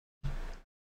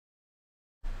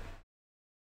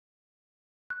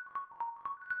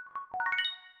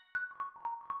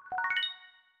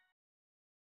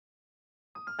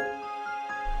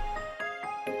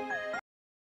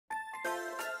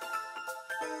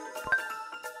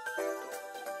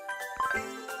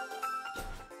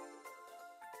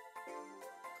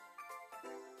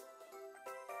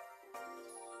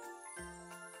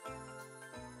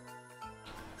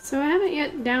So I haven't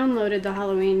yet downloaded the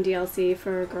Halloween DLC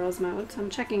for Girls Mode, so I'm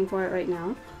checking for it right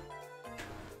now.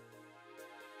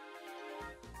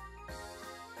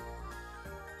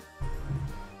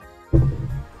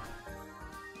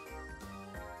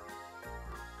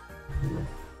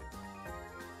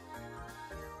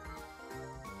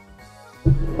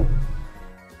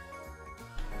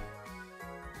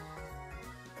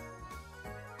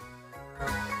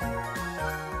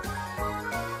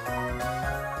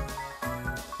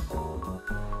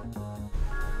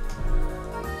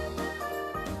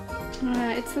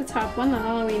 It's the top one, the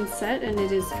Halloween set, and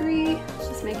it is free.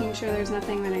 Just making sure there's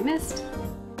nothing that I missed.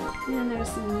 And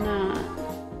there's not.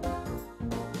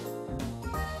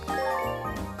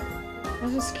 I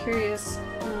was just curious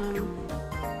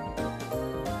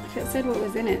if it said what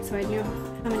was in it so I'd know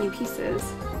how many pieces.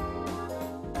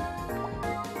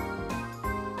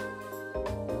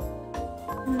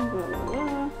 Blah, blah,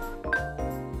 blah.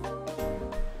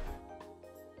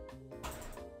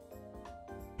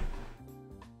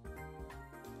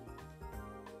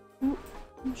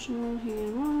 Emotional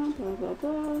hand, blah blah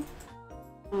blah,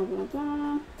 blah blah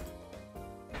blah.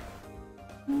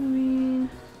 Halloween,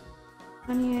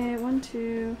 Kanye, 1,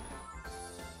 2,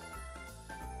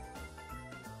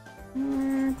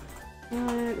 4,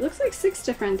 5. Looks like 6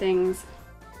 different things.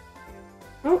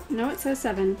 Oh no, it says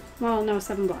 7. Well, no,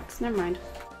 7 blocks. Never mind.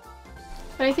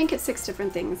 But I think it's 6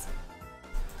 different things.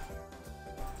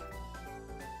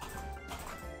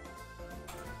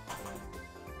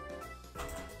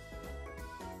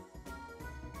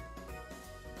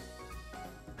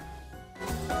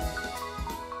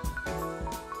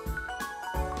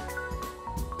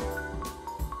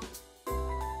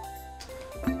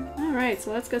 Alright,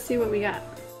 so let's go see what we got.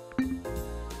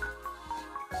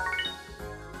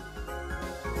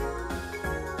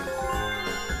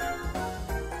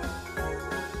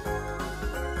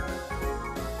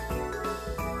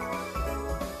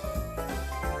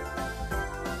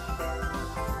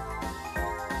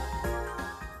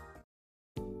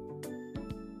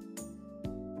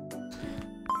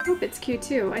 Hope it's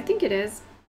Q2. I think it is.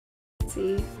 Let's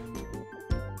see.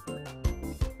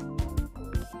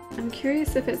 I'm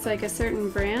curious if it's like a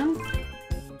certain brand.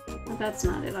 Well, that's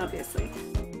not it, obviously.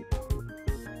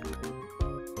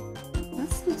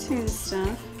 That's the Toon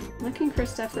stuff. I'm looking for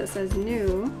stuff that says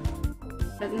new,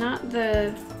 but not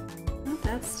that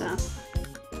stuff.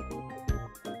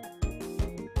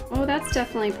 Oh, that's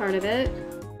definitely part of it.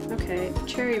 Okay,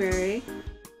 Cherry Berry.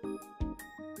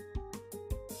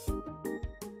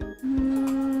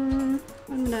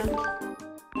 I'm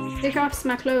done. Take off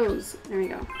my clothes. There we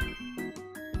go.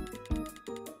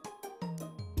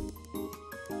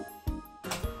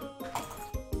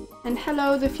 And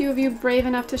hello, the few of you brave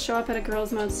enough to show up at a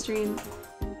Girls Mode stream.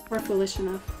 Or foolish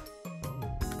enough.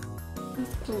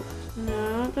 That's cool.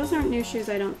 No, those aren't new shoes.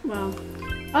 Well,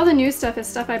 all the new stuff is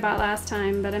stuff I bought last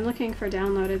time, but I'm looking for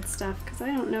downloaded stuff because I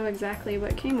don't know exactly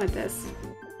what came with this.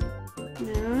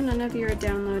 No, none of you are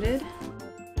downloaded.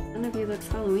 None of you looks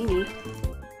Halloween-y.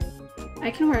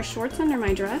 I can wear shorts under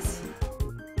my dress.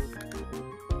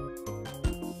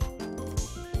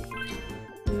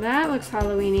 And that looks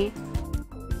Halloween-y.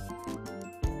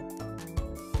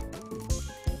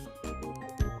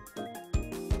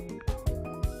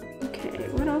 Okay,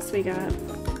 what else we got?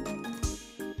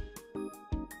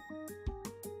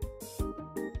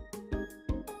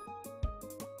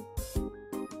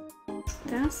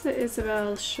 That's the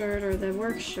Isabel shirt or the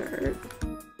work shirt.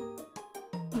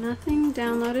 Nothing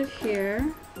downloaded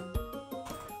here.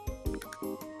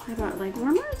 I bought leg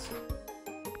warmers?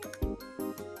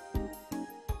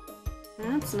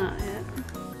 That's not it.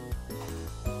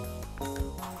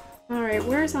 Alright,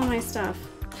 where's all my stuff?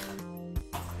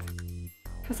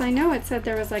 Because I know it said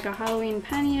there was like a Halloween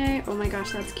pannier. Oh my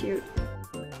gosh, that's cute.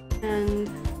 And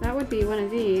that would be one of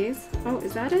these. Oh,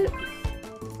 is that it?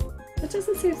 It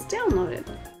doesn't say it's downloaded.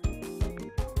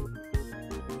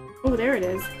 Oh, there it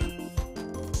is.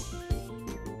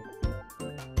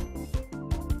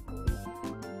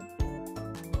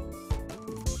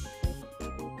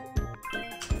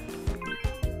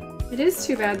 It is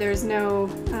too bad there's no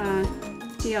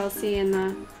DLC in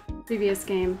the previous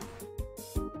game.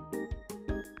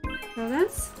 So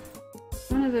that's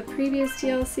one of the previous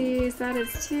DLCs. That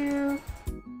is too.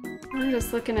 I'm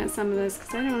just looking at some of this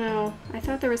because I don't know. I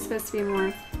thought there was supposed to be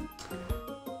more.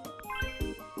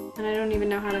 And I don't even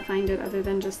know how to find it other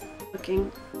than just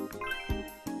looking.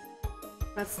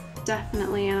 That's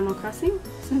definitely Animal Crossing,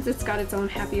 since it's got its own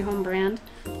Happy Home brand.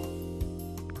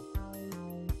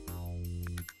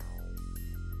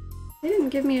 They didn't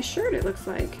give me a shirt, it looks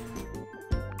like.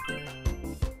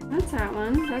 That's that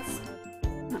one. That's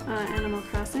Animal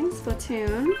Crossing,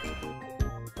 Splatoon.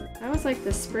 That was like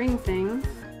the spring thing.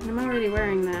 I'm already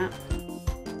wearing that.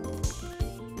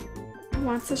 Who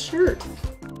wants a shirt?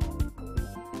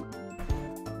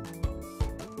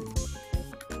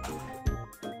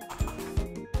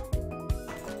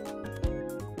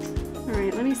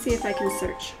 Alright, let me see if I can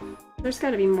search. There's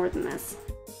gotta be more than this.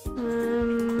 I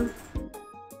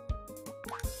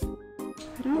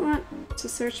don't want to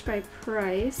search by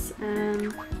price. I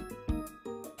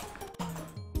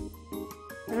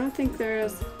don't think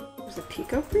there's a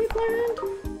Pico Breedland?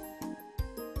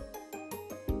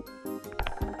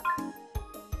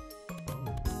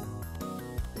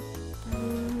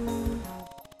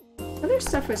 Other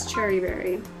stuff was Cherry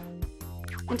Berry.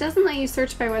 It doesn't let you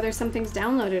search by whether something's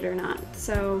downloaded or not,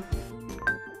 so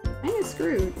kinda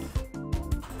screwed.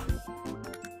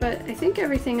 But I think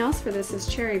everything else for this is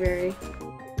Cherry Berry.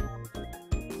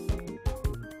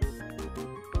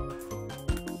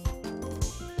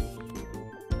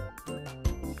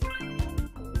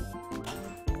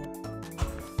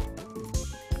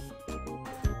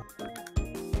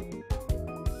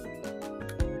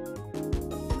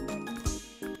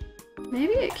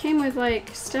 Maybe it came with like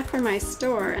stuff from my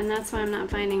store and that's why I'm not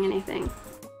finding anything.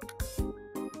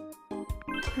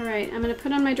 Alright, I'm gonna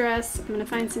put on my dress, I'm gonna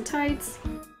find some tights,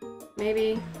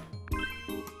 maybe.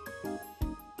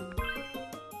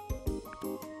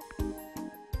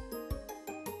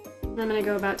 I'm gonna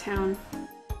go about town.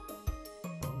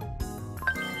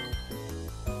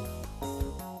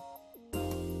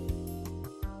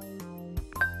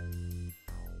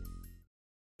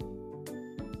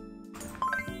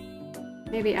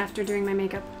 Maybe after doing my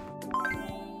makeup.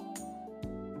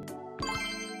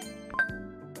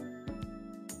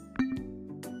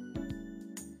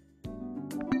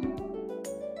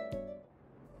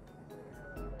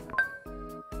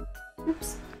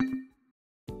 Oops.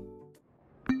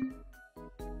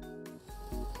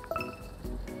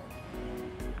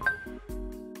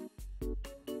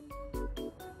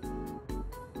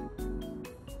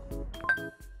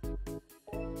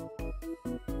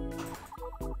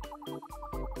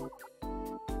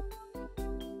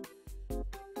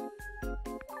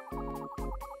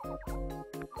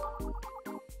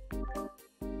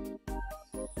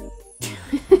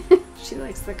 She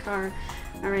likes the car.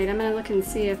 Alright, I'm gonna look and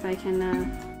see if I can,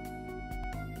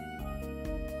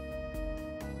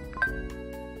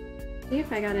 see if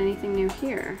I got anything new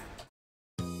here.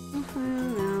 Oh, I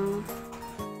don't know.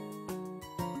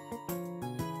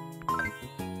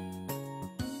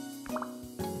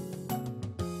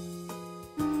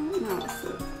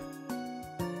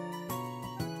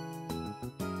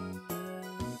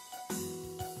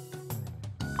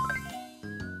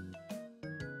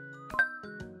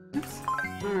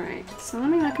 No, alright, so let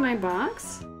me look at my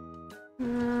box.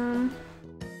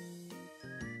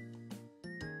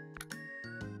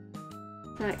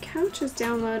 That couch is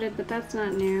downloaded, but that's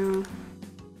not new.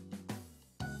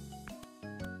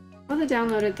 All the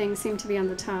downloaded things seem to be on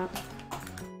the top.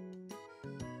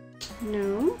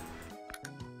 No.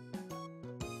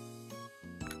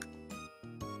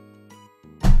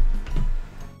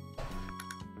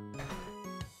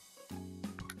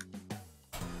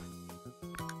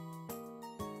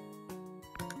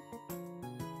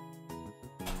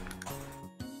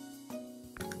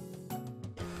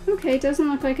 Okay, doesn't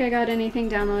look like I got anything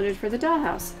downloaded for the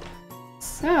dollhouse.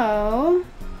 So,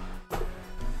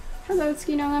 hello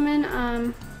Skino Lemon.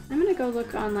 I'm gonna go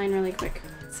look online really quick,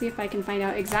 see if I can find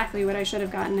out exactly what I should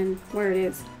have gotten and where it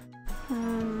is.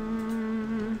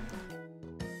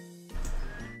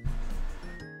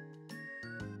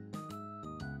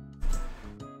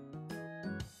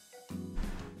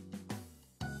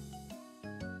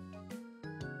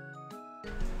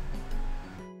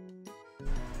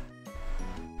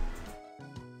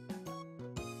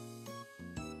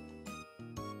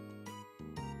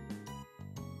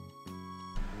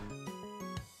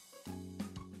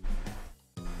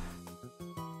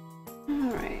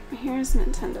 Alright, here's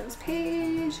Nintendo's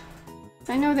page.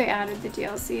 I know they added the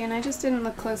DLC and I just didn't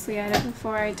look closely at it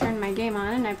before I turned my game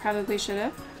on, and I probably should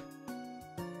have.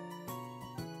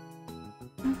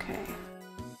 Okay.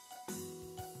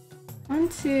 1,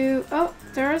 2... Oh,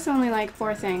 there is only like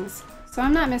 4 things. So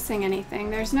I'm not missing anything.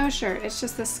 There's no shirt. It's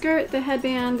just the skirt, the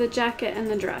headband, the jacket, and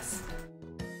the dress.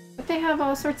 But they have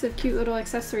all sorts of cute little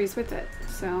accessories with it.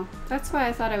 So that's why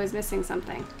I thought I was missing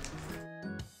something.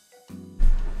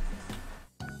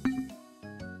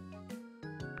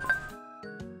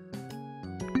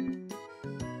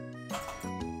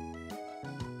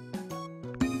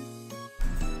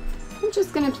 I'm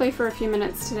just gonna play for a few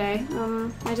minutes today.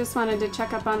 I just wanted to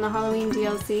check up on the Halloween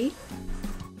DLC.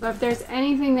 So if there's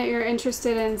anything that you're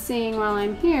interested in seeing while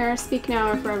I'm here, speak now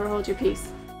or forever hold your peace.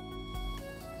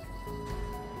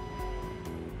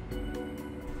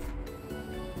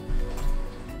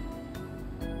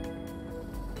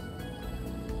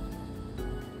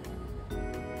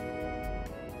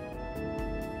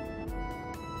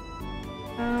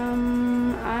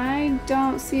 I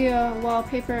don't see a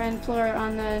wallpaper and floor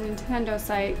on the Nintendo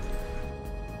site.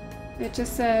 It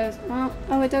just says, well,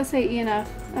 oh, it does say ENF.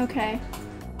 Okay.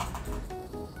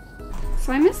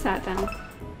 So I missed that then.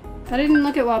 But I didn't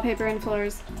look at wallpaper and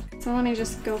floors. So let me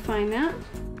just go find that.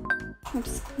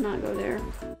 Oops, not go there.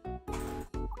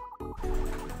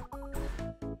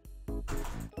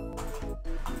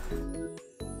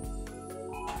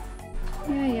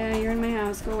 Yeah, you're in my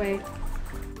house. Go away.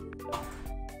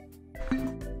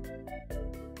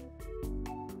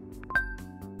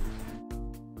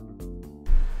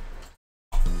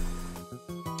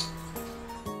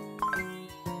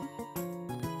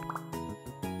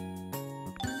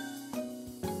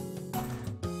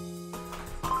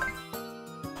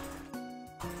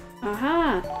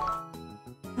 Aha!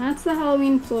 That's the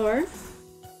Halloween floor.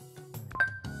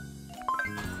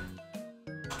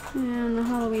 And the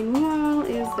Halloween wall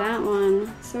is that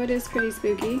one. So it is pretty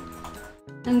spooky.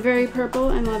 And very purple.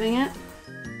 I'm loving it.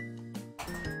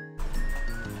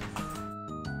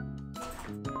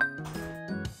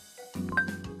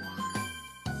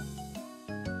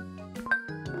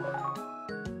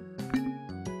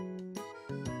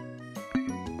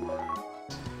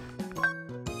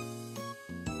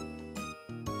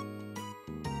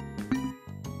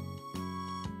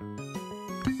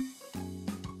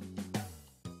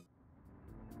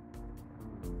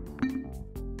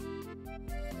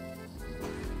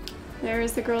 There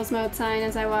is the girls mode sign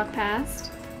as I walk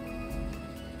past.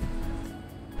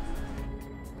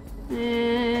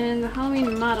 And the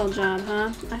Halloween model job,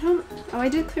 huh? Oh, I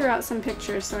did clear out some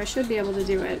pictures, so I should be able to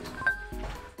do it.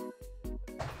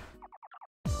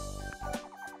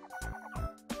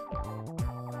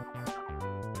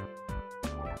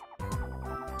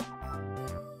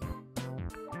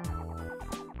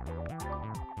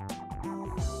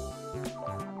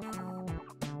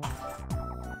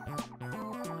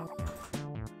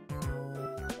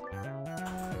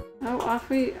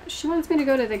 Oh, she wants me to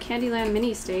go to the Candyland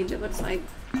mini stage, it looks like.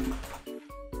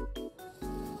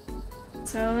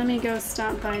 So let me go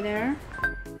stop by there.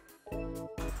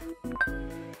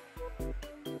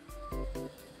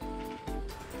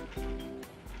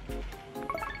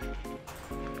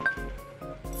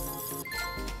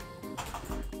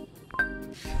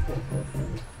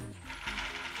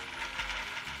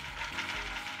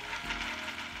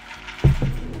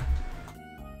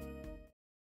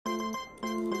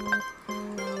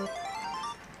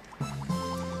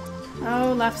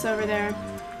 Oh, left's over there.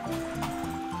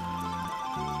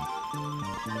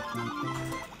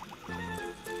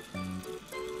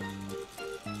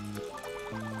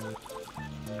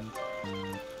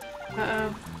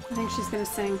 Uh-oh. I think she's gonna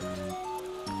sing.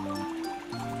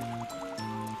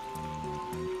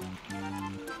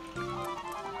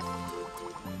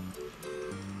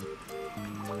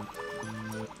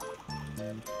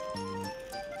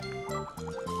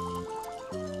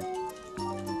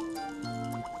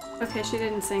 Okay, she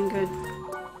didn't sing good.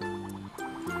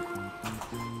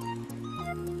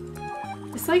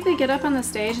 It's like they get up on the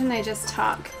stage and they just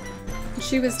talk.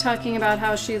 She was talking about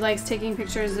how she likes taking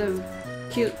pictures of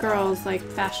cute girls, like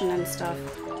fashion and stuff.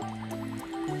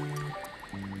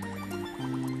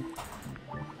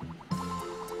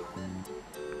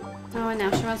 Oh, and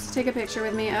now she wants to take a picture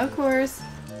with me, of course.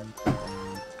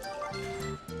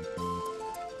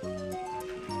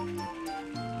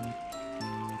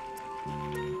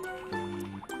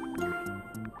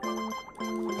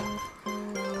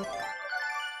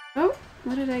 Oh,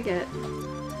 what did I get?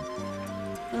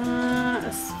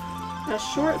 A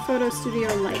short photo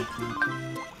studio light.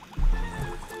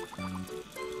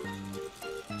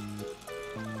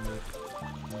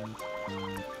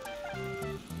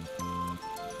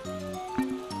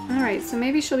 Alright, so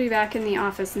maybe she'll be back in the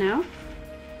office now.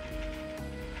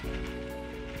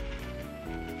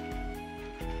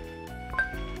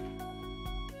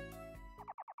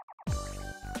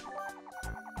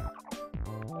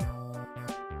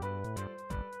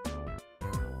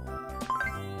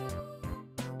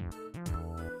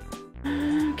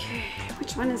 Okay,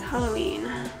 which one is Halloween?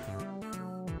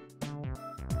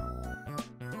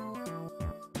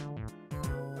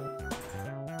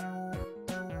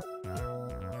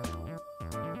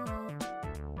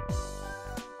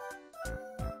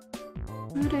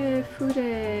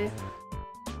 Fude.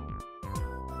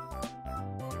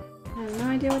 have no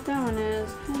idea what that one is.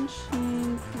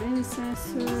 Henshin,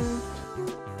 Princessu,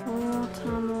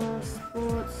 Tamo,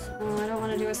 Sports. Oh, I don't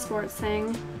want to do a sports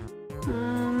thing.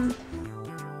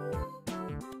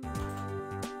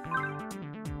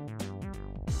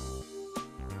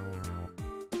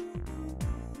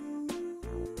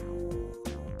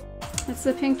 It's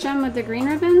the pink gem with the green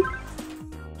ribbon?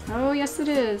 Oh, yes it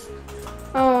is.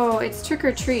 Oh, it's Trick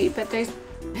or Treat, but they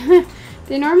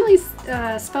they normally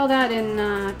spell that in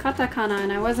katakana,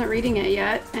 and I wasn't reading it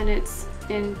yet, and it's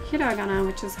in hiragana,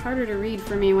 which is harder to read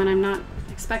for me when I'm not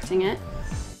expecting it.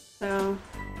 So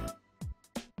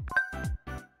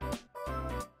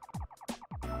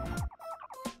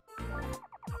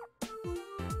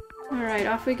alright,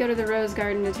 off we go to the rose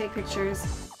garden to take pictures.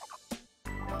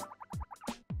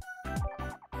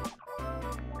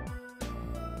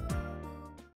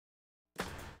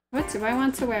 What do I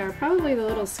want to wear? Probably the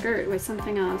little skirt with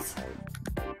something else.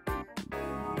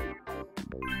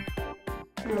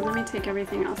 Oh, let me take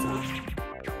everything else off.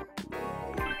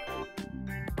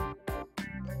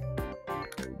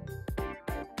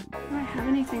 Do I have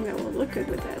anything that will look good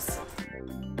with this?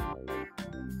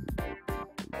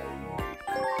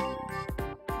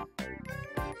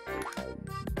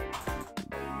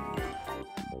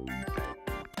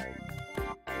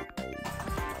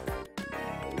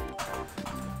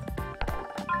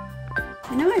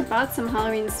 I know I bought some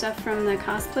Halloween stuff from the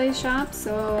cosplay shop,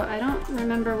 so I don't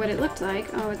remember what it looked like.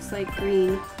 Oh, it's like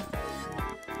green.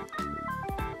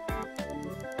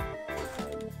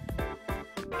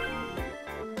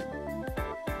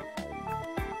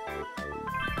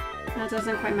 That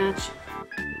doesn't quite match.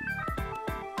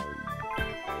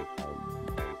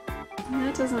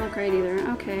 That doesn't look right either.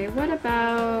 Okay, what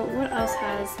else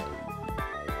has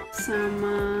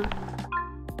some,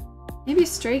 maybe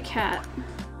Stray Cat.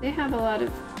 They have a lot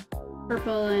of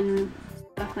purple and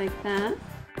stuff like that.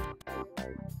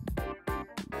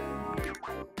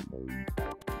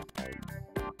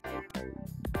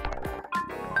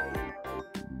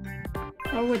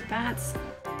 Oh, with bats.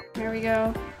 There we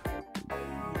go.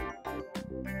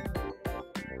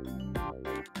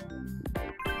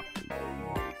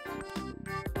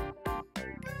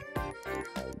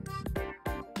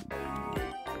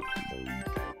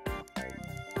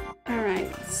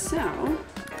 Alright, so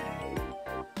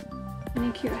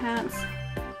any cute hats?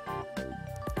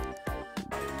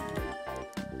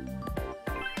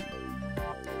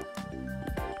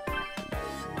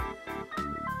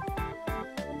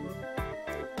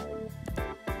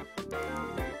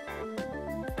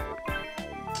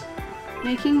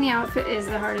 Making the outfit is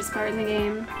the hardest part in the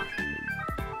game.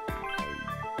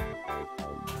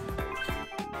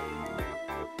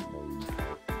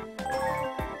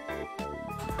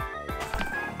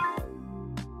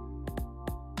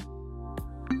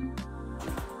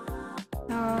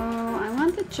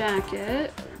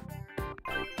 Jacket.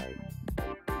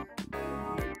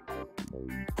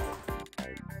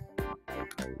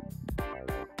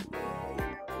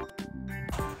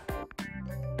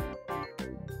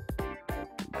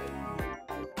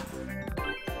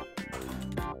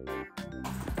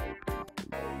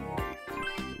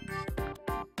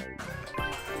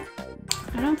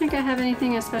 I don't think I have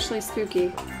anything especially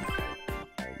spooky.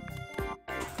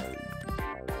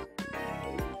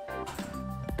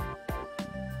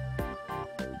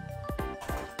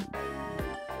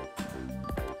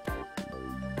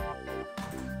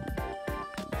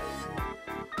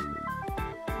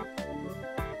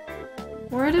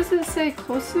 Where does it say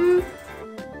Kosu?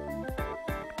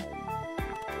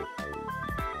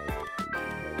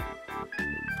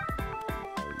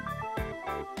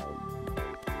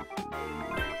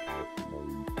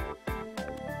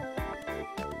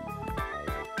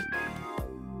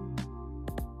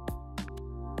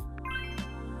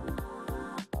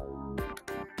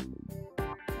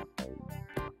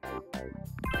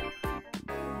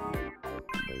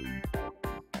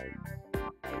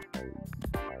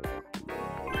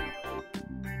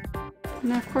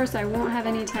 And of course I won't have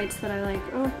any tights that I like.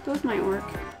 Oh, those might work.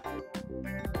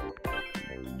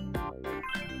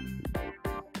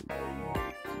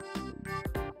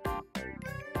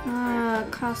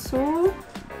 Kaso?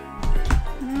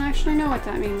 I don't actually know what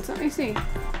that means. Let me see.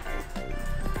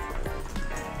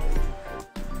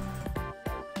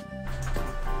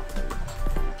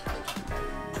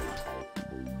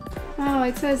 Oh,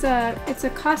 it says it's a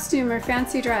costume or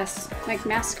fancy dress, like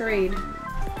masquerade.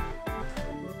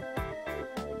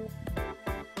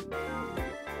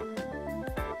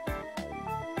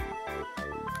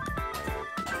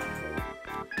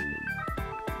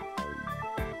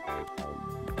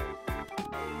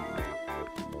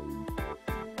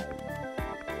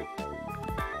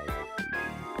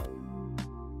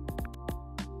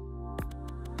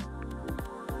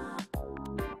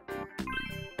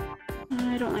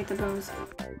 don't like the bows.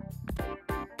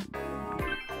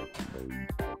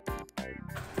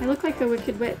 I look like the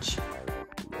Wicked Witch.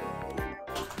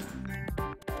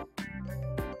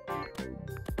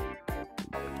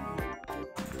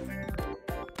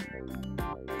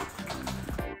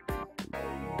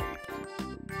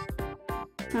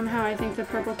 Somehow I think the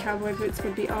purple cowboy boots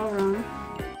would be all wrong.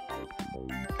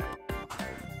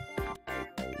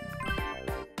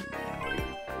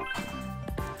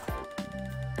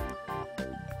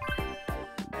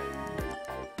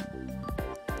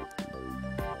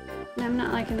 I'm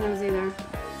not liking those either.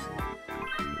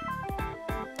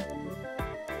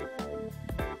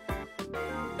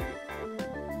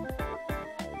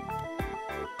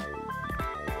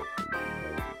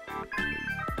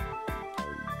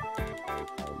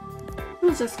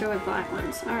 We'll just go with black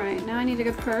ones. Alright, now I need a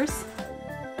good purse.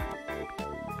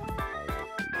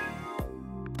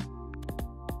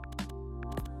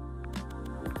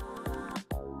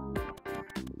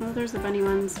 Oh, there's the bunny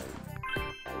ones.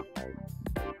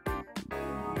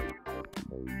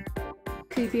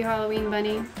 Creepy Halloween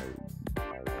bunny.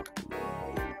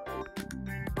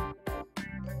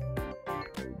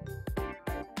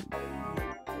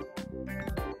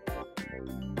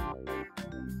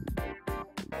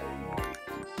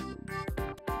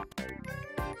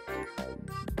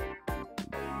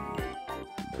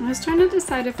 I was trying to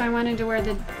decide if I wanted to wear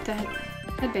the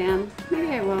headband. Maybe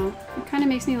I will. It kind of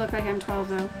makes me look like I'm 12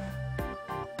 though.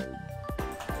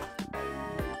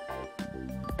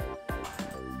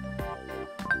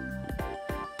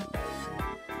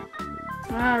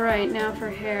 Alright, now for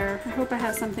hair. I hope I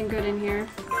have something good in here.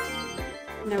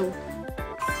 No.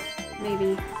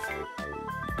 Maybe.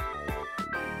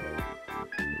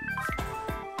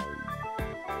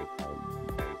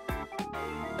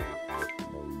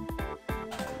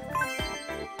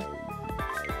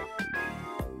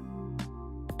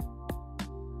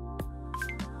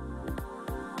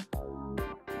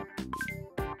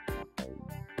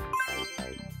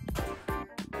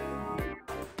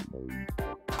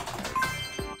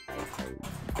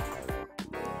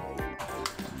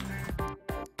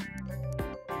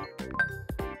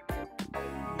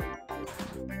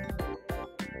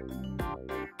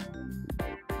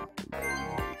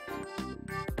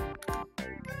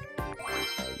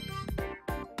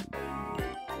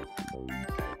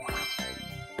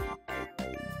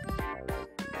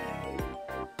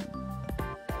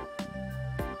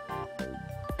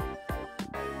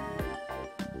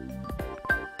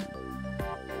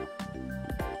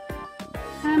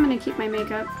 I'm gonna keep my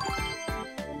makeup.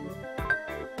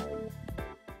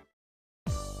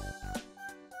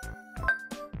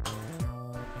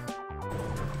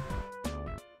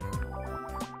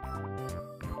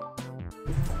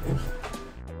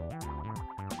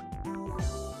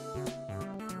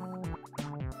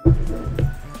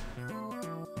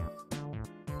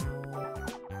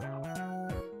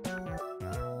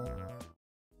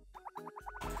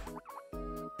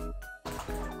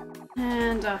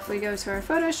 And off we go to our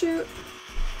photo shoot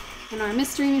and our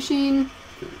mystery machine.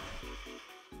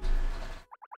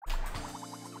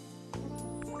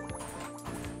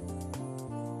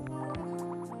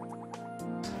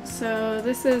 So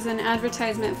this is an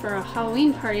advertisement for a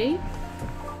Halloween party.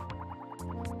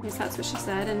 At least that's what she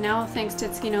said. And now, thanks to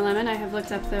Tsukino Lemon, I have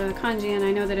looked up the kanji and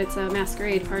I know that it's a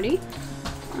masquerade party.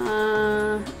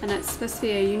 And it's supposed to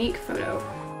be a unique photo.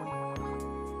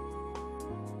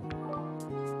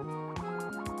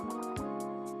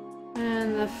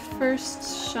 And the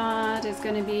first shot is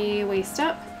going to be waist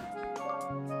up.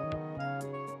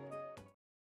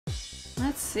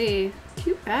 Let's see.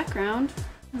 Cute background.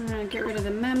 I'm going to get rid of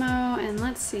the memo and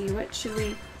let's see, what should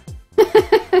we...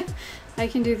 I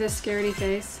can do this scaredy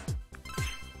face.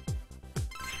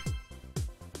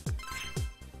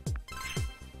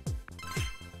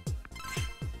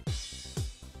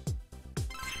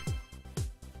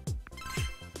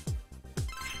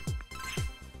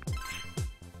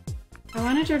 I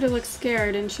wanted her to look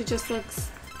scared and she just looks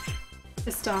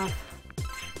pissed off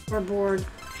or bored.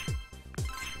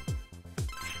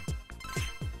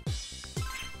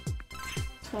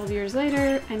 "12 years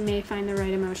later, I may find the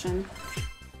right emotion."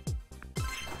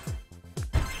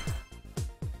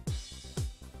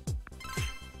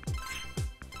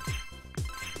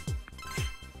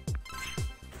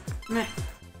 Meh.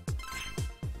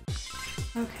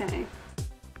 Okay.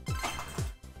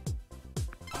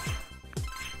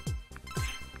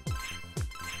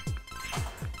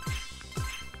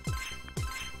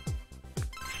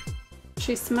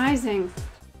 She's smizing.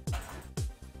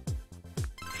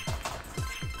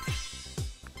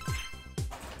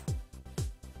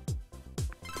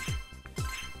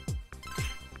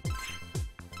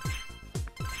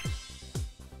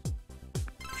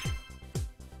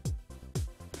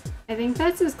 I think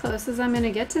that's as close as I'm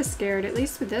gonna get to scared, at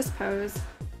least with this pose.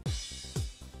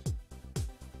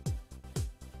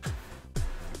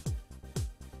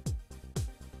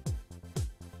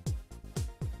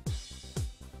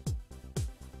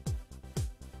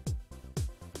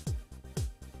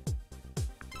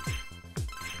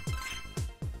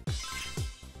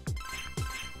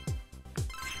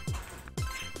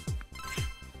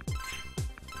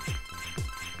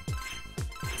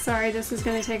 Sorry, this is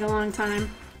gonna take a long time.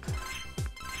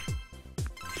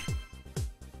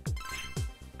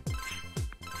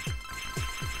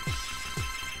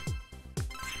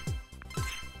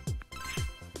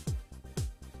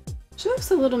 She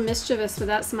looks a little mischievous with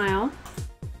that smile.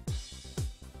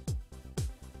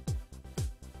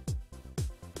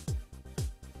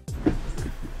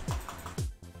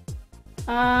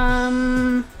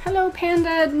 Hello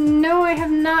Panda. No, I have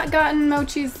not gotten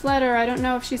Mochi's letter. I don't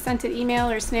know if she sent it email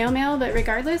or snail mail, but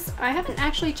regardless, I haven't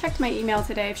actually checked my email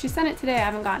today. If she sent it today, I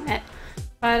haven't gotten it.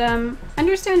 But,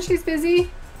 understand she's busy.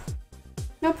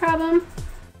 No problem.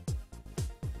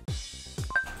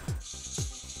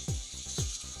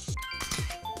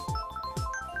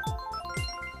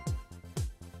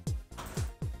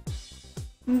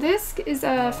 This is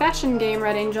a fashion game,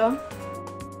 Red Angel.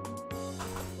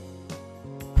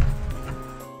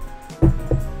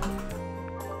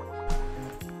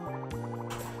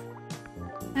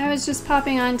 I was just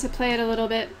popping on to play it a little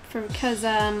bit because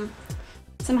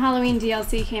some Halloween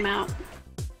DLC came out.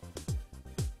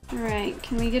 Alright,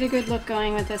 can we get a good look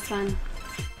going with this one?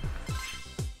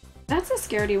 That's a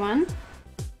scaredy one.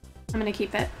 I'm gonna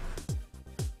keep it.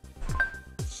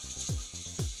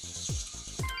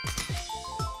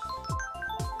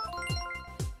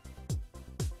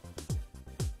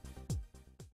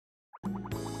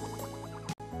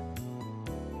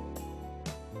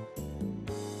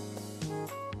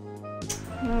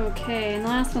 Okay, and the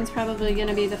last one's probably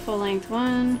gonna be the full-length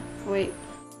one. Wait.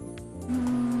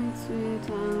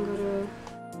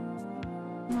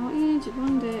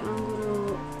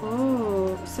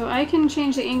 Oh, so I can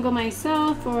change the angle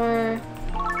myself, or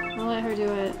I'll let her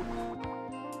do it.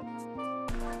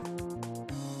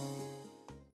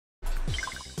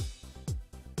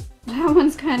 That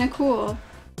one's kind of cool.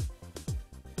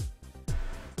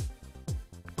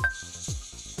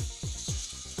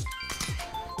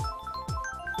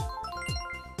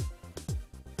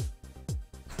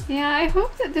 Yeah, I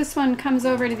hope that this one comes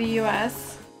over to the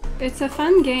US. It's a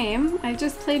fun game. I've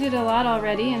just played it a lot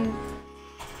already, and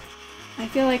I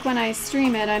feel like when I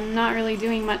stream it, I'm not really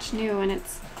doing much new, and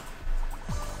it's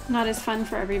not as fun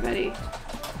for everybody.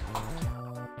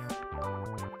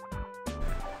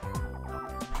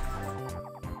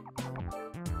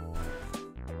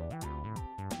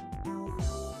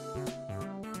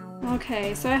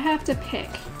 Okay, so I have to pick.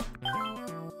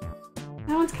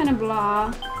 That one's kind of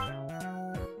blah.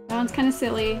 That one's kind of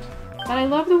silly. But I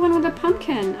love the one with the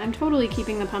pumpkin. I'm totally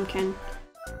keeping the pumpkin.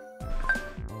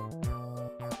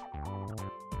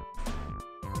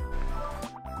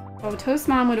 Oh, Toast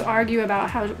Mom would argue about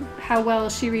how well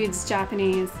she reads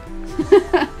Japanese.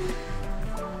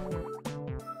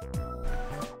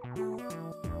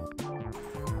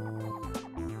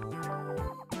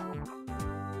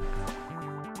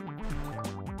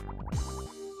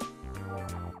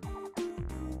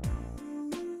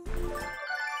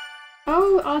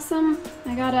 Oh, awesome.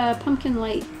 I got a pumpkin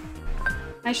light.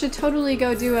 I should totally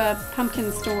go do a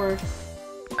pumpkin store.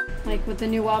 Like with the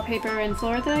new wallpaper and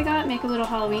floor that I got, make a little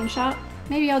Halloween shop.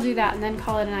 Maybe I'll do that and then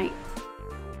call it a night.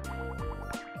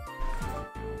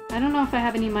 I don't know if I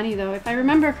have any money though. If I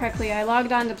remember correctly, I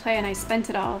logged on to play and I spent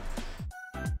it all.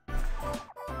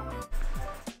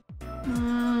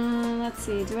 Let's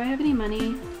see, do I have any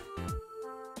money?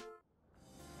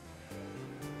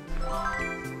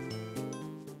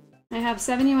 I have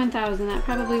 71,000. That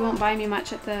probably won't buy me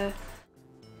much at the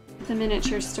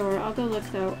miniature store. I'll go look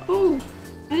though. Oh,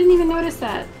 I didn't even notice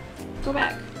that. Go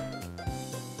back.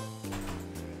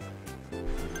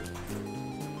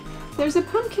 There's a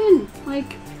pumpkin,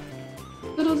 like,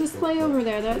 little display over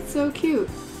there. That's so cute.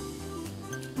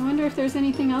 I wonder if there's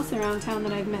anything else around town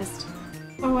that I've missed.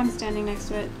 Oh, I'm standing next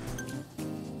to it.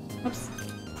 Oops.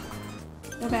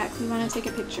 Go back. We want to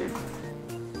take a picture.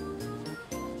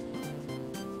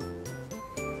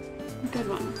 Good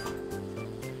one.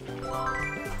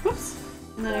 Whoops.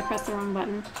 And then I pressed the wrong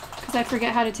button. Because I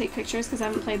forget how to take pictures because I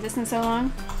haven't played this in so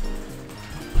long.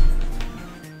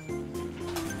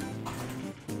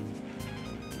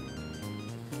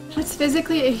 It's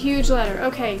physically a huge letter.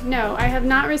 Okay, no, I have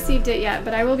not received it yet,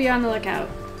 but I will be on the lookout.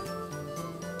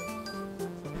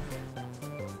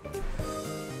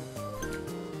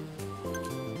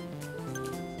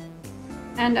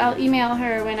 And I'll email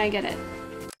her when I get it.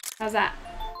 How's that?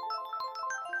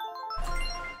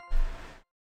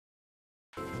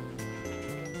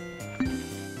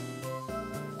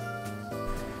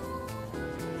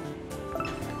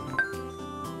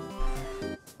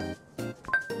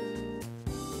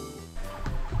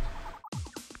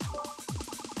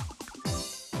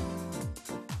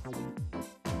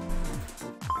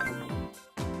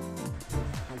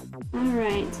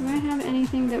 Alright, do I have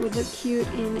anything that would look cute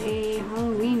in a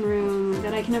Halloween room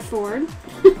that I can afford?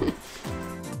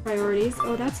 Priorities.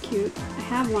 Oh, that's cute. I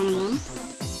have one of them.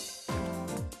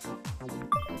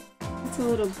 It's a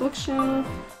little bookshelf.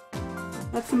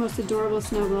 That's the most adorable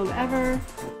snow globe ever.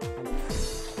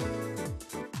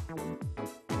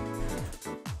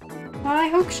 Well, I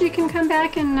hope she can come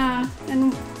back and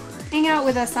hang out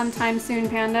with us sometime soon,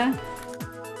 Panda.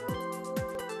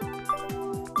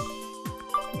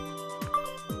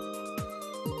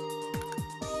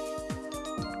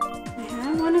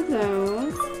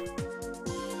 Those.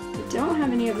 I don't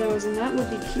have any of those, and that would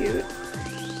be cute.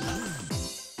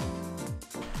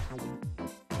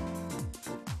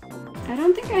 I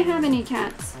don't think I have any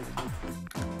cats.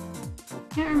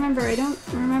 Can't remember. I don't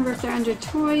remember if they're under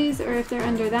toys or if they're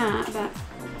under that, but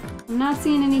I'm not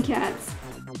seeing any cats.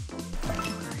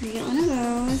 Let me get one of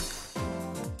those.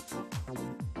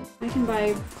 I can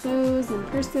buy clothes and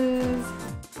purses.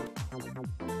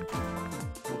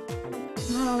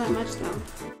 Not all that much though.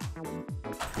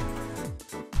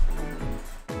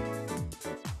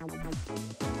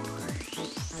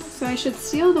 So I should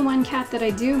steal the one cat that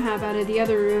I do have out of the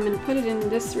other room and put it in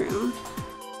this room.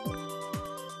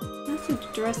 That's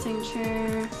a dressing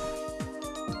chair.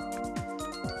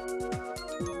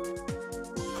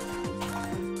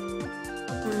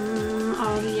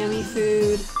 All the yummy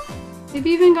food. They've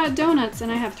even got donuts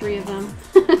and I have 3 of them.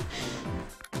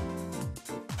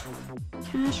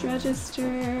 Cash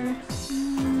register.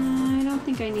 I don't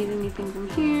think I need anything from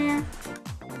here.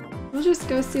 We'll just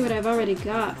go see what I've already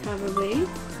got, probably.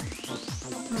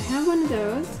 I have one of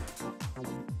those.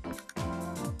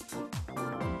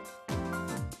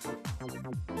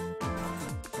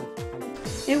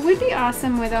 It would be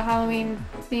awesome with a Halloween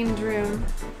themed room.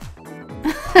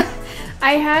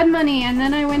 I had money and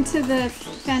then I went to the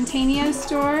Fantania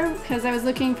store because I was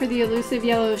looking for the elusive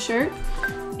yellow shirt.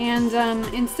 And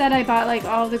instead I bought like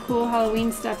all the cool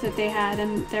Halloween stuff that they had,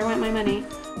 and there went my money.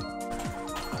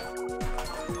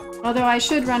 Although I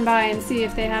should run by and see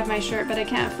if they have my shirt, but I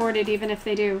can't afford it even if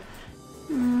they do.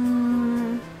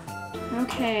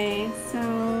 Okay, so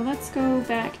let's go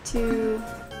back to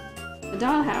the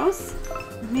dollhouse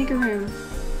and make a room.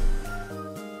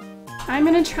 I'm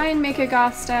gonna try and make a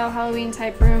goth-style Halloween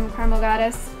type room, Caramel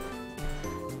Goddess.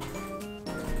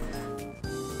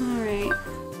 Alright.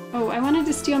 Oh, I wanted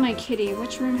to steal my kitty.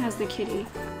 Which room has the kitty?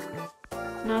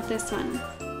 Not this one.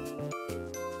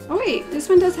 Oh wait, this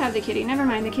one does have the kitty. Never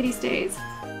mind, the kitty stays.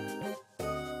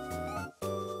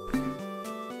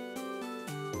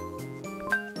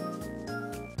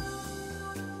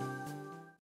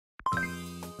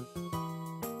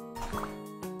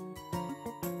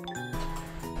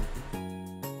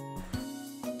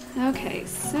 Okay,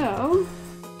 so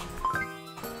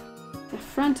the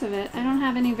front of it, I don't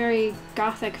have any very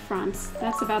gothic fronts.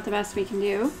 That's about the best we can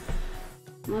do.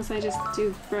 Unless I just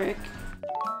do brick.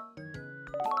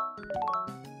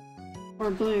 Or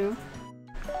blue.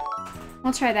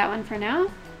 I'll try that one for now.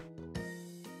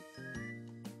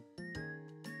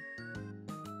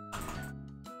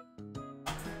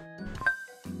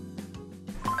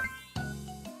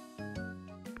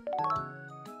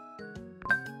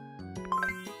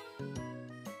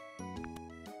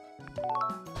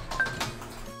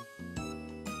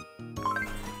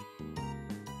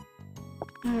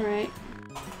 Alright.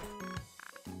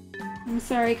 I'm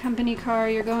sorry, company car,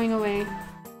 you're going away.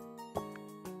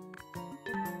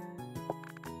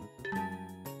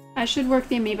 I should work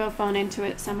the amiibo phone into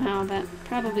it somehow, but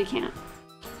probably can't.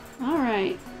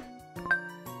 Alright.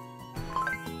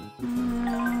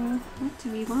 What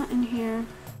do we want in here?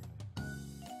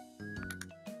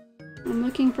 I'm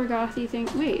looking for gothy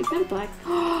things. Wait, is that a black?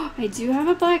 Oh, I do have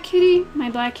a black kitty? My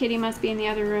black kitty must be in the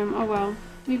other room. Oh well.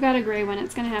 We've got a gray one.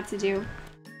 It's gonna have to do.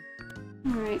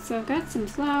 Alright, so I've got some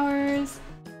flowers.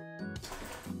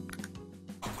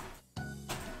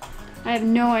 I have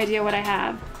no idea what I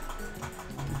have.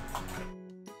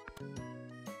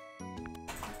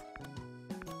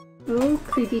 Oh,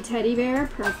 creepy teddy bear.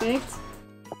 Perfect.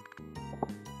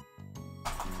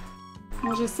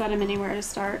 We'll just set him anywhere to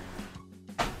start.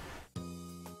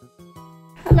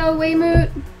 Hello,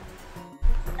 Waymoot!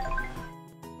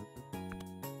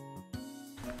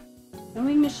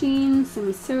 Sewing machine. machine,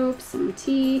 some soap, some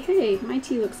tea. Hey, my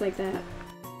tea looks like that.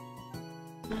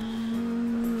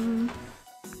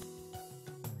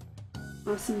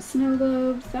 Oh, some snow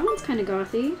globes. That one's kind of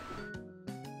gothy.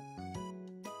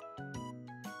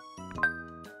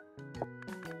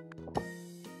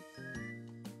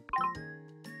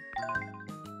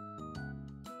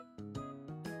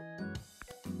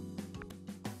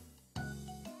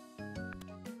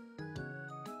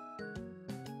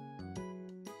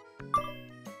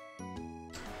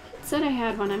 It said I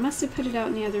had one. I must have put it out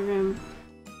in the other room.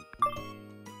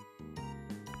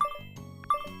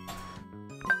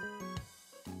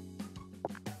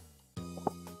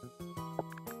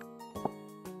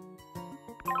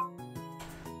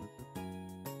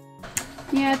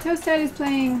 Yeah, Toast Daddy's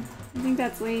playing. I think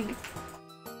that's League.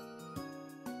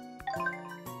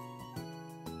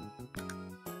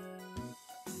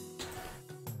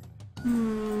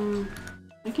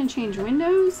 I can change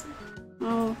windows?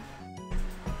 Oh.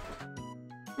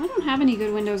 I don't have any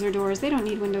good windows or doors. They don't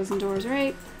need windows and doors,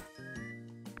 right?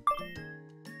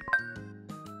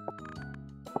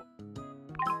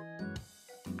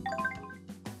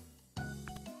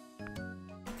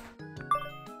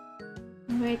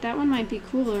 Wait, that one might be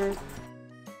cooler.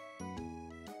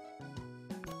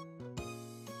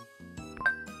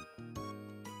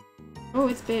 Oh,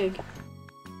 it's big.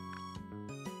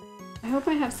 I hope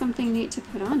I have something neat to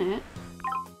put on it.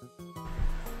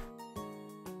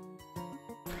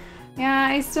 Yeah,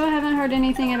 I still haven't heard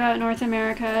anything about North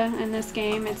America in this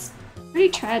game. It's pretty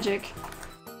tragic.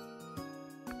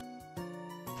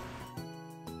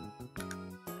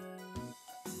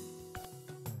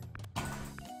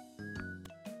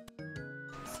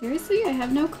 Seriously? I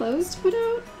have no clothes to put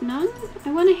out? None?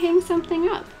 I want to hang something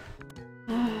up.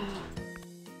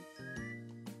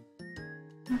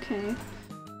 Okay.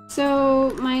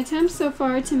 So, my attempts so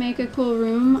far to make a cool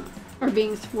room are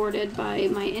being thwarted by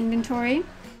my inventory.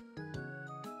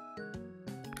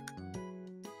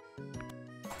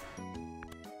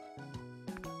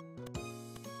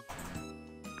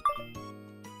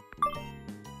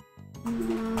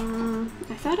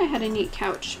 I thought I had a neat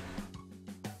couch.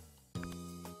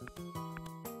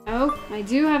 Oh, I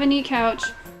do have a neat couch.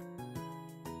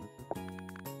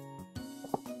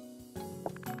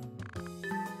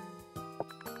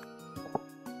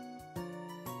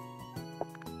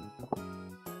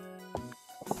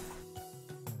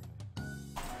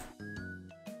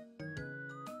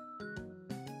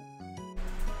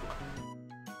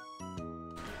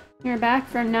 You're back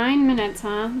for 9 minutes,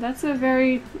 huh? That's a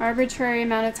very arbitrary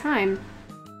amount of time.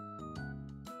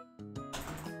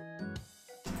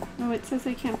 Oh, it says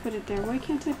I can't put it there. Why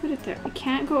can't I put it there? I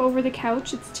can't go over the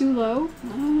couch, it's too low.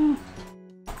 Oh.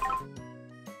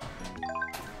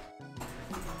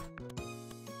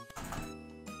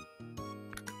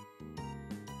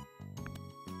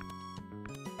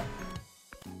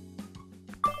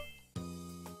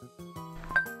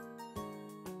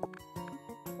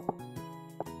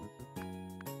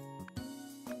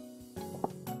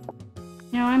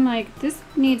 Now I'm like, this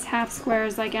needs half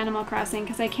squares like Animal Crossing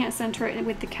because I can't center it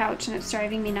with the couch and it's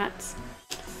driving me nuts.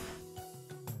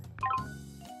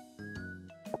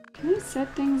 Can I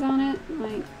set things on it?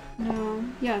 Like, no,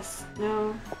 yes,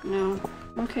 no, no.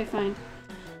 Okay, fine.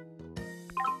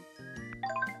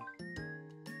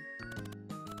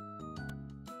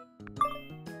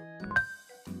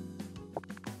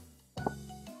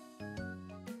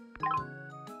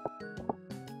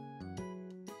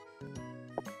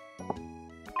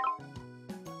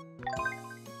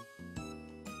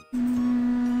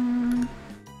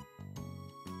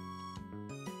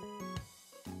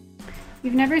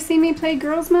 You've never seen me play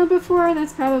Girls Mode before?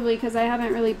 That's probably because I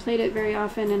haven't really played it very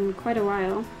often in quite a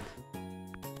while.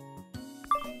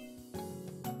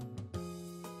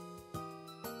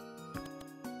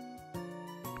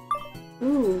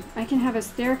 Ooh, I can have a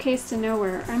staircase to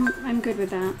nowhere. I'm good with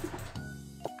that.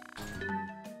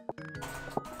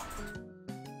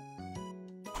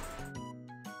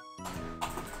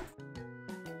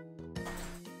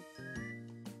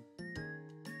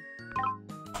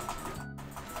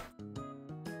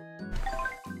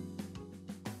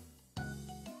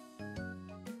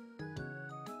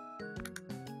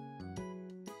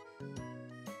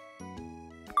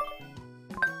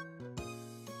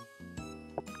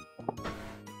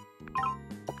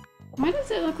 Why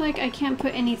does it look like I can't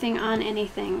put anything on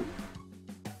anything?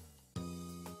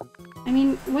 I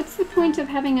mean, what's the point of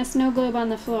having a snow globe on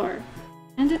the floor?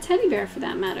 And a teddy bear, for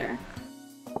that matter.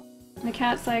 The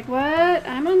cat's like, what?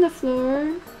 I'm on the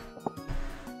floor.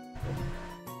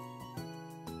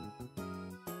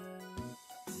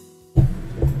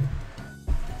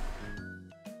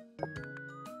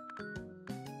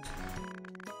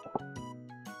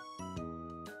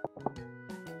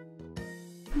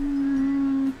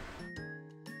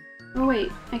 Oh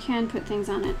wait, I can put things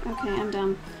on it. Okay, I'm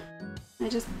dumb.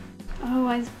 Oh,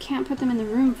 I can't put them in the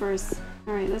room first.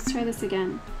 Alright, let's try this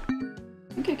again.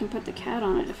 I think I can put the cat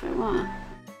on it if I want.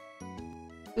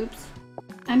 Oops.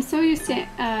 I'm so used to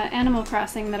Animal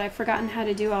Crossing that I've forgotten how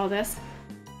to do all this.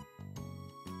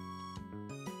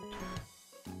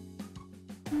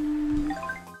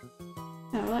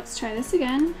 So let's try this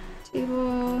again.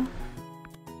 Table...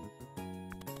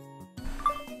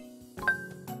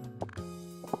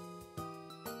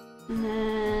 And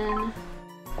then...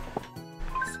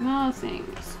 small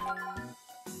things.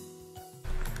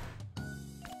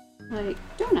 Like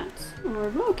donuts or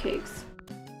roll cakes.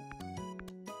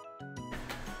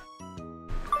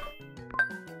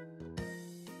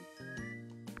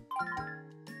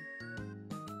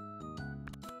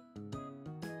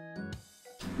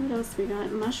 What else we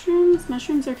got? Mushrooms?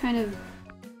 Mushrooms are kind of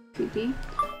creepy.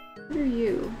 What are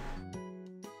you?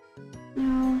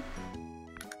 No.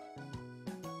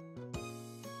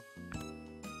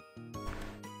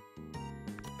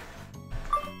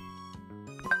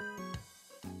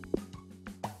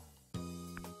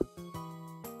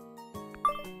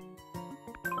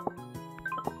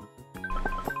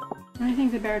 I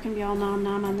think the bear can be all nom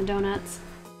nom on the donuts.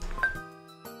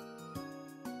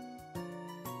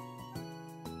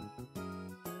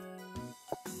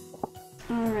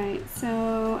 Alright,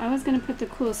 so I was gonna put the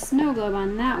cool snow globe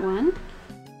on that one,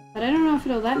 but I don't know if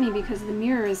it'll let me because the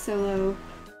mirror is so low.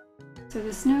 So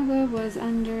the snow globe was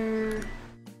under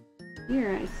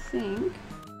here, I think.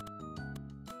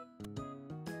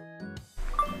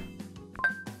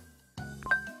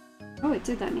 Oh, it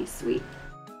did let me, sweet.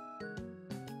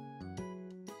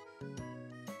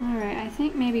 Alright, I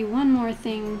think maybe one more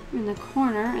thing in the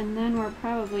corner and then we're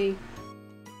probably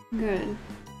good.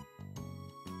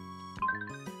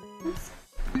 Oops.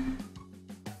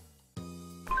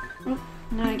 Oh,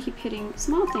 now I keep hitting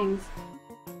small things.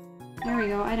 There we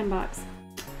go, item box.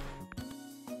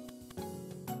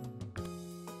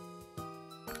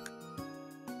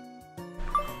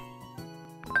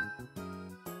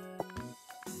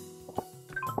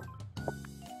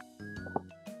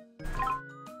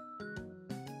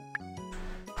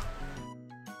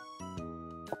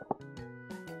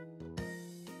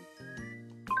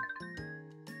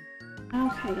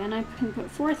 Okay, and I can put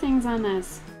 4 things on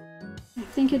this. I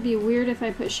think it'd be weird if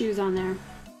I put shoes on there.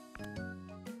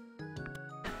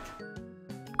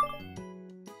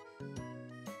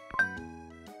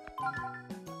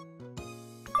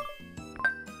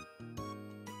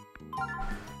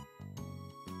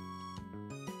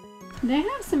 They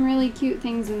have some really cute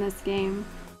things in this game.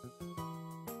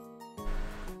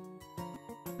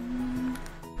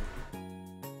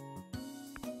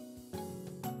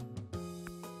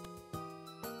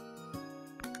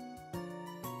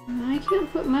 I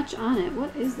can't put much on it.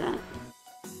 What is that?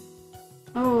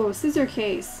 Oh, scissor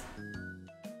case.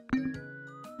 I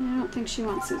don't think she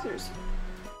wants scissors.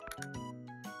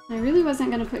 I really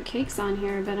wasn't going to put cakes on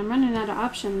here, but I'm running out of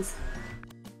options.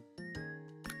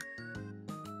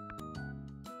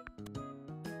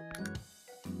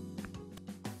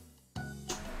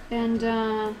 And,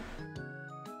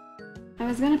 I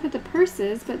was going to put the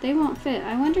purses, but they won't fit.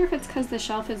 I wonder if it's because the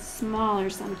shelf is small or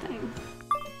something.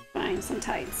 Fine, some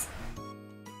tights.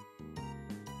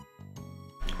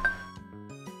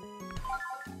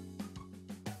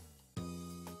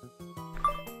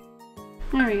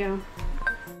 There we go.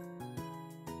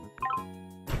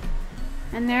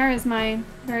 And there is my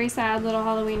very sad little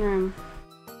Halloween room.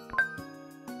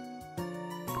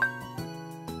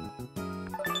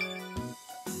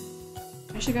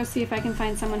 I should go see if I can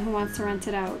find someone who wants to rent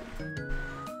it out.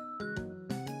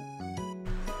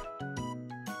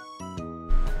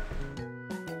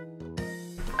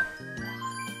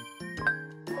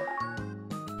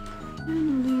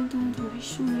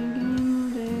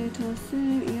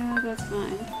 Yeah, that's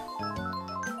fine.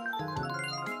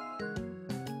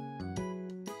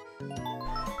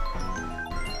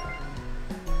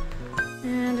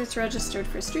 And it's registered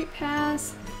for Street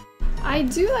Pass. I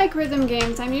do like rhythm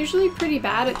games. I'm usually pretty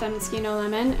bad at them, Skino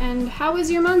Lemon. And how was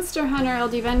your Monster Hunter,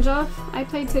 LD Venjoff? I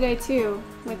played today too,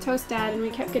 with Toast Dad, and we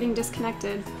kept getting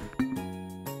disconnected.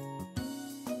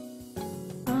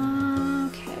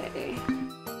 Okay.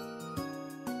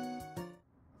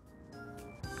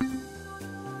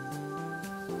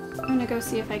 I'm gonna go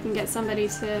see if I can get somebody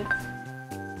to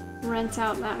rent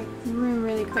out that room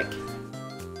really quick.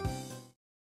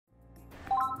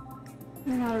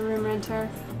 You're not a room renter.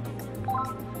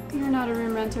 You're not a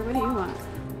room renter. What do you want?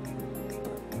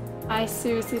 I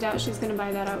seriously doubt she's gonna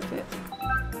buy that outfit.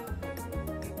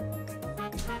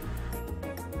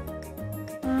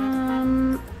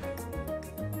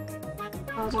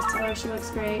 I'll I'll just tell her she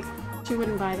looks great. She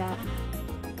wouldn't buy that.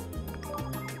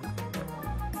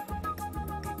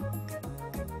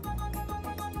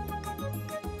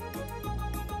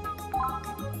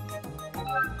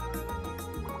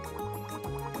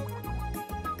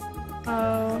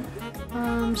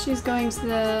 Oh, she's going to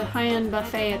the high-end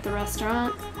buffet at the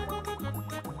restaurant.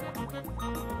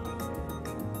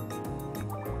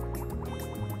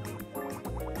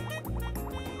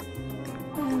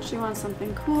 And she wants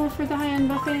something cool for the high-end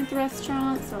buffet at the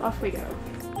restaurant, so off we go.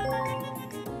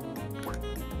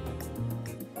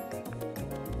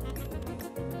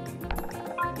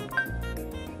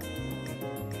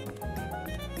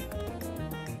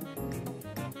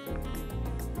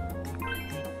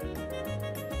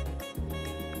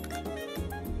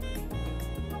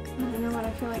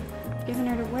 Giving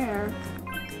her to wear.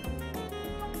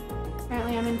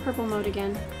 Apparently I'm in purple mode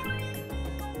again.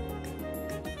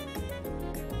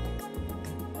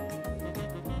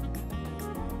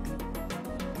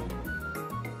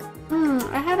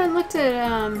 I haven't looked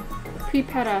at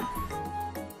Prepeta.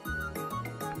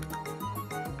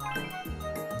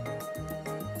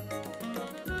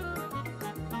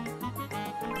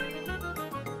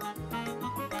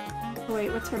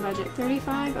 Wait, what's her budget?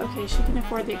 35? Okay, she can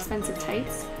afford the expensive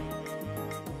tights.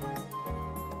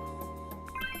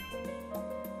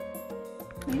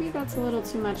 Maybe that's a little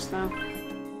too much, though.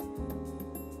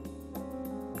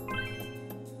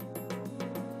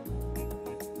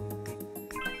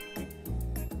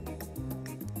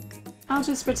 I'll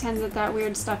just pretend that that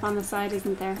weird stuff on the side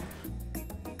isn't there.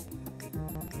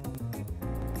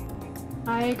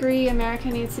 I agree, America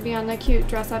needs to be on the cute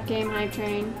dress-up game hype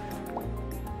train.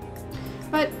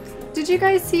 But did you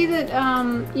guys see that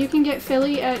you can get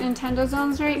Philly at Nintendo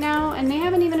Zones right now? And they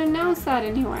haven't even announced that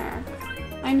anywhere.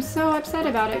 I'm so upset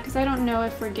about it because I don't know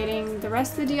if we're getting the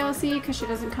rest of the DLC because she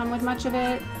doesn't come with much of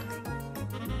it.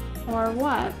 Or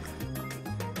what.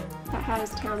 That hat is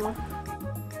terrible.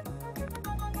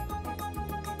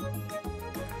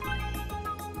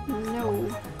 No.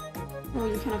 Oh,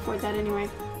 you can afford that anyway.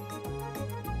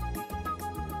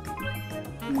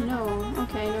 No.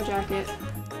 Okay, no jacket.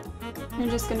 You're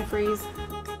just gonna freeze.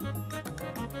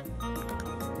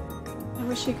 I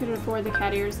wish you could afford the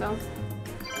cat ears though.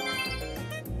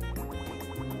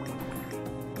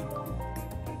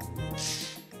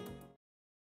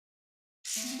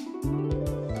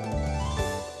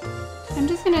 I'm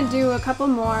just gonna do a couple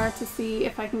more to see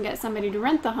if I can get somebody to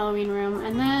rent the Halloween room,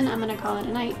 and then I'm gonna call it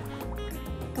a night.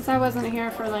 Because I wasn't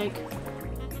here for like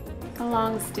a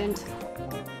long stint.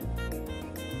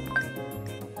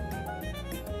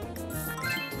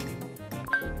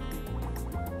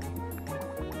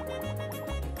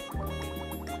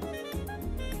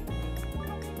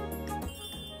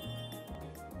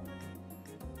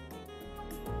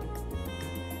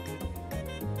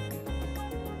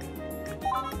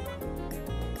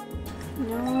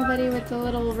 Nobody with the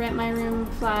little rent my room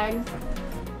flag.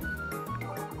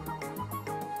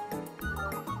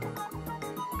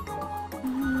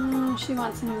 She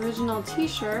wants an original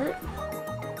t-shirt.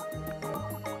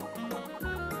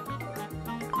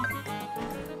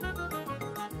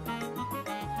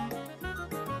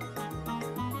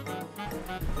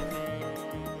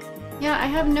 Yeah, I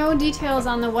have no details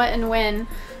on the what and when.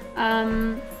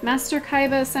 Master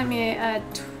Kaiba sent me a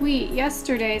tweet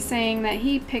yesterday saying that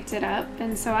he picked it up,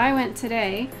 and so I went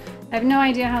today. I have no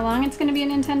idea how long it's going to be in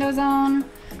Nintendo Zone.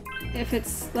 If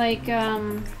it's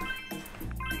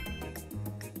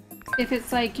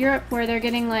like Europe where they're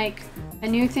getting like a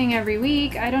new thing every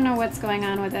week, I don't know what's going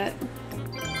on with it.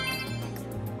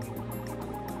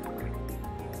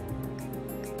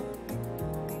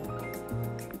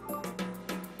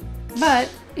 But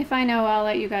if I know, I'll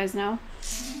let you guys know.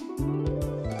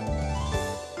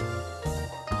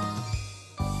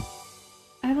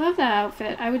 I love that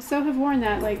outfit. I would so have worn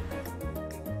that like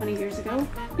 20 years ago.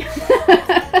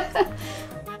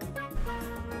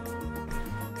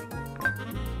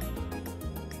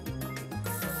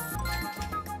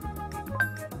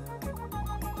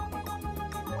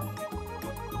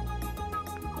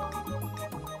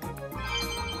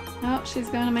 Oh, she's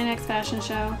going to my next fashion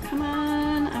show. Come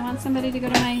on, I want somebody to go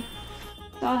to my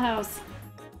dollhouse.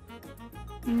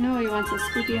 You know he wants a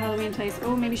spooky Halloween place.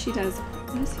 Oh, maybe she does.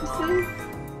 What does he say?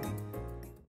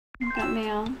 I've got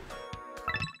mail.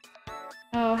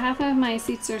 Oh, half of my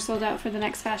seats are sold out for the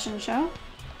next fashion show.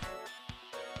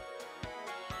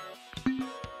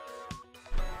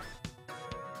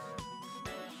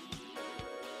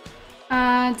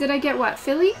 Did I get what?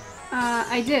 Philly?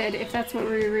 I did, if that's what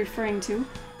we're referring to.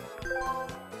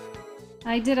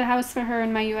 I did a house for her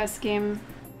in my US game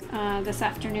this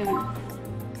afternoon.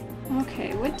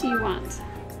 Okay, what do you want?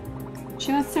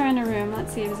 She wants to rent a room.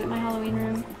 Let's see, is it my Halloween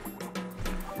room?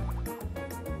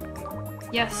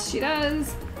 Yes, she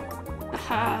does!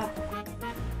 Aha!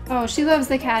 Oh, she loves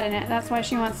the cat in it. That's why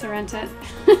she wants to rent it.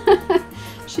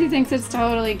 She thinks it's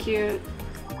totally cute.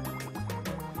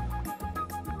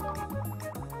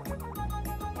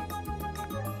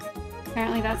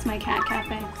 Apparently that's my cat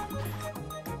cafe.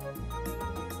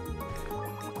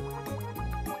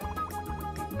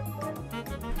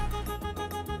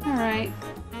 Alright.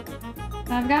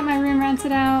 I've got my room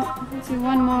rented out. Let's do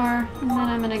one more, and then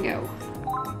I'm gonna go.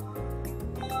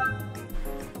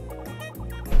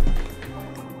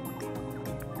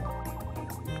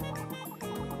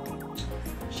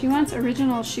 She wants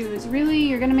original shoes. Really?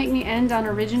 You're gonna make me end on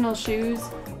original shoes?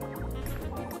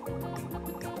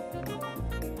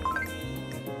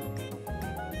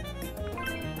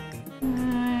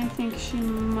 I think she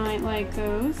might like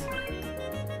those.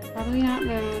 Probably not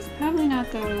those. Probably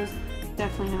not those.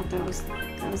 Definitely not those.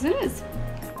 Those it is.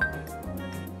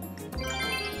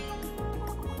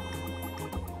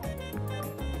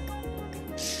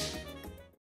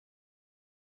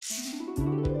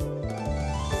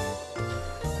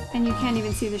 And you can't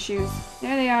even see the shoes.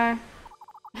 There they are.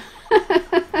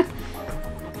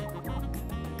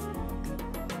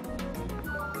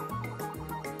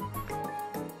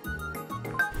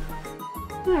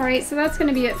 Alright, so that's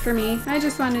gonna be it for me. I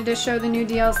just wanted to show the new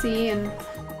DLC, and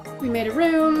we made a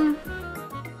room.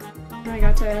 I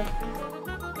got to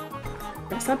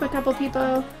dress up a couple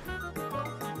people.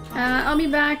 I'll be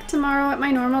back tomorrow at my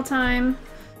normal time.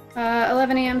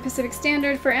 11 a.m. Pacific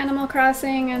Standard for Animal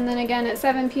Crossing, and then again at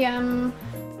 7 p.m.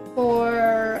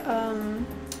 for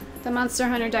the Monster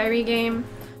Hunter Diary game.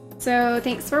 So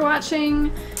thanks for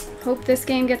watching. Hope this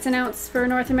game gets announced for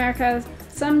North America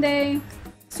someday,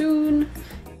 soon,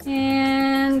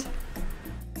 and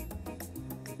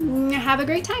have a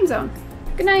great time zone.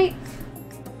 Good night.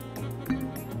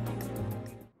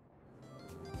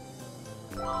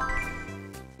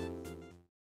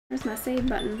 Where's my save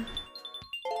button?